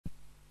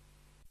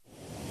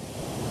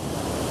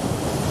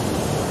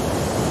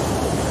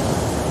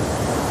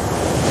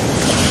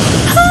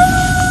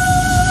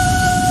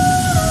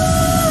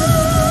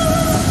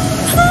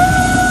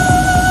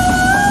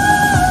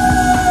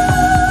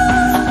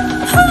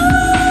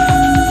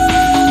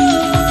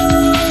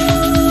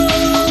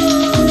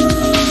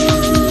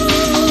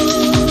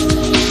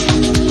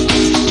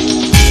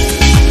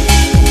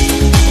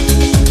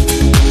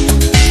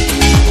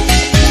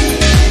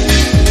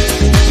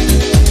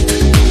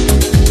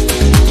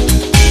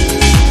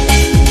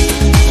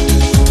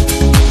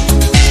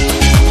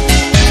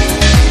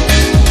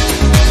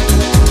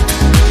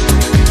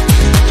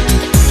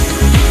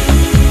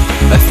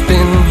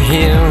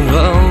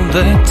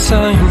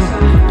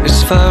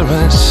far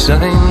as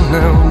I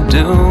know,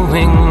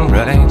 doing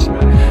right.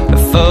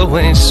 I've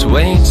always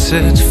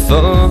waited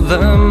for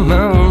the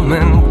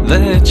moment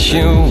that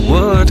you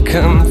would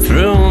come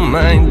through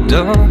my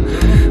door,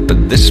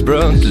 but this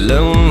brought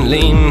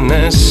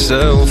loneliness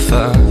so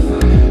far.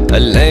 I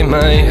lay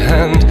my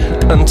hand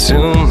onto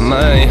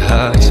my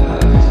heart.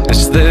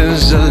 Is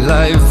this a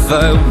life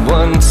I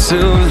want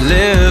to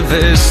live?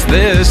 Is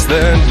this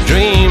the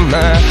dream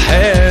I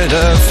had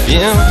of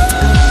you?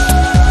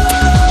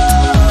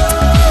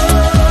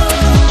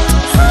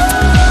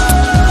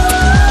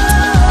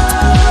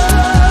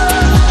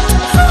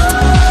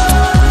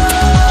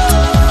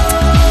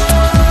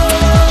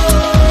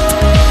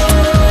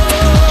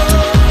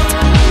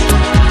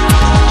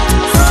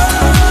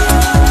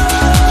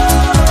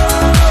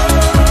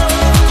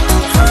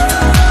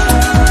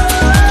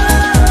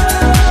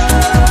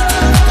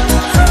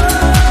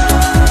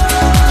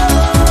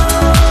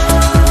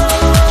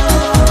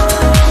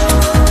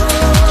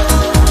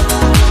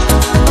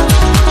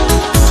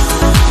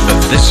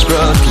 This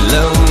brought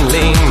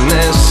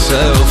loneliness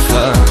so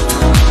far.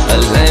 I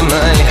lay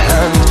my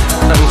hand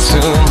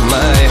onto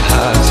my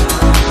heart.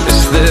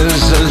 Is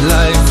this a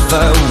life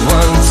I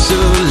want to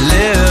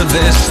live?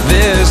 Is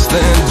this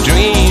the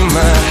dream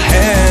I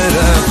had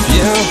of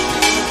you?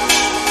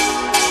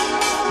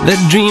 The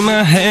dream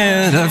I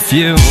had of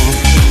you.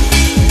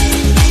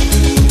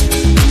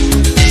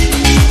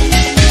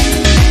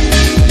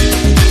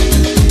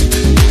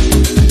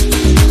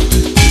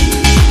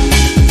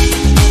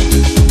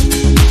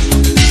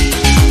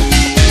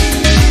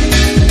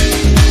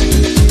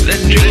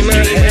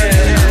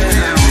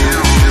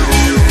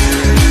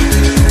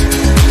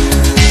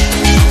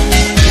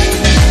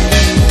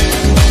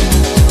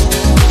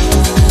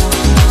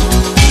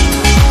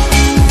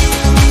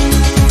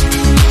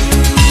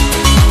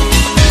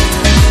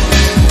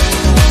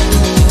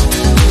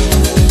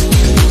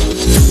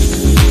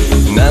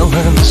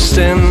 I'm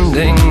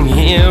standing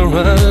here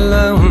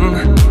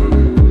alone,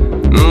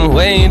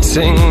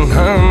 waiting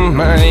on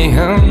my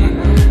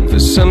own for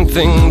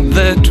something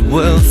that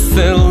will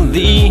fill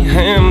the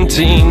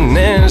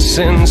emptiness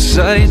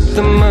inside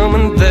the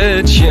moment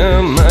that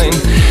you're mine.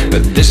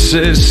 But this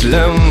is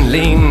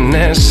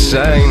loneliness,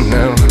 I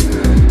know.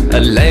 I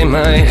lay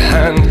my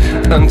hand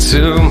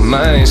onto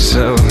my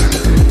soul.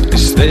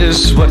 Is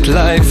this what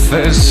life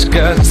has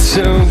got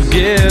to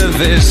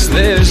give? Is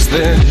this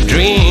the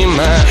dream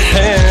I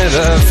had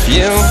of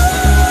you?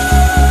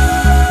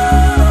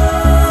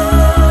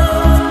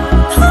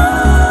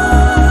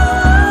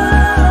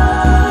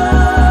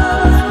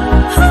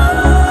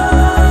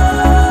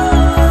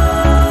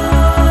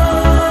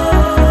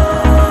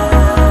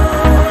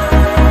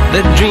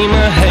 The dream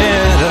I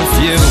had of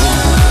you.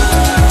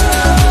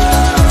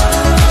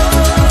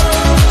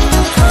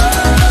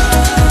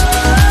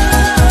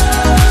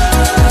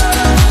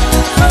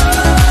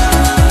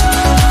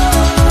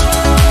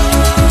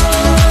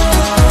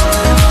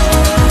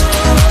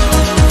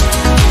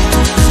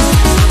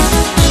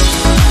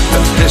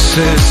 This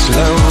is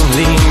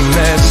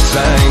loneliness, I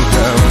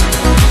know.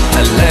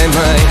 I lay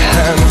my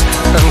hand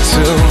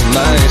onto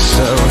my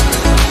soul.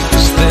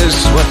 Is this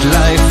what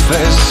life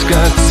has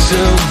got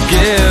to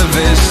give?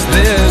 Is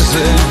this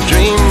a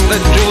dream, the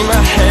dream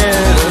I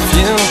had of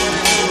you?